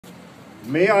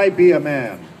May I be a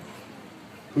man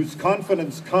whose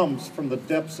confidence comes from the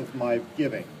depths of my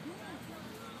giving,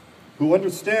 who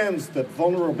understands that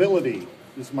vulnerability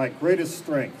is my greatest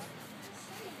strength,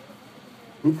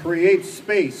 who creates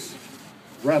space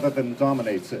rather than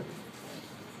dominates it.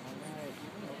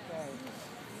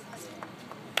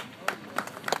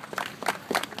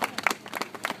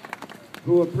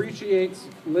 Who appreciates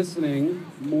listening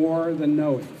more than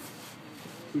knowing,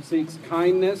 who seeks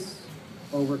kindness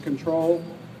over control,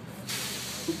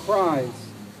 who cries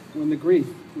when the grief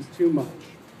is too much,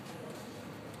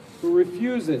 who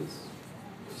refuses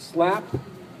to slap,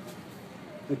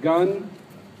 the gun,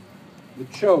 the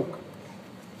choke,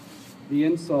 the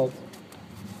insult,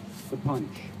 the punch.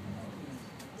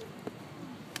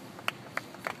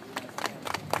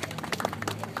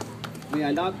 May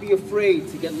I not be afraid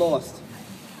to get lost.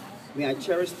 May I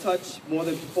cherish touch more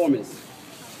than performance,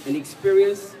 and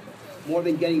experience more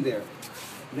than getting there.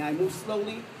 May I move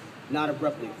slowly, not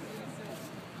abruptly.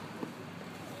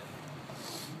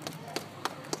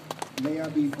 May I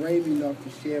be brave enough to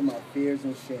share my fears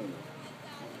and shame,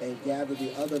 and gather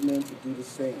the other men to do the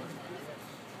same.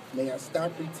 May I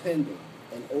stop pretending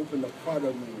and open the part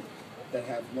of me that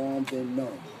have long been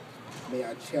numb. May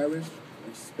I cherish,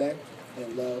 respect,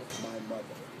 and love my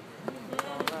mother.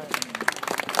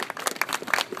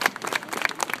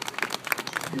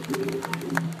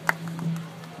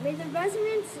 May the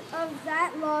resonance of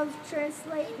that love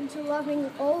translate into loving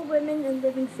all women and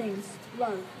living things.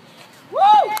 Love. Woo!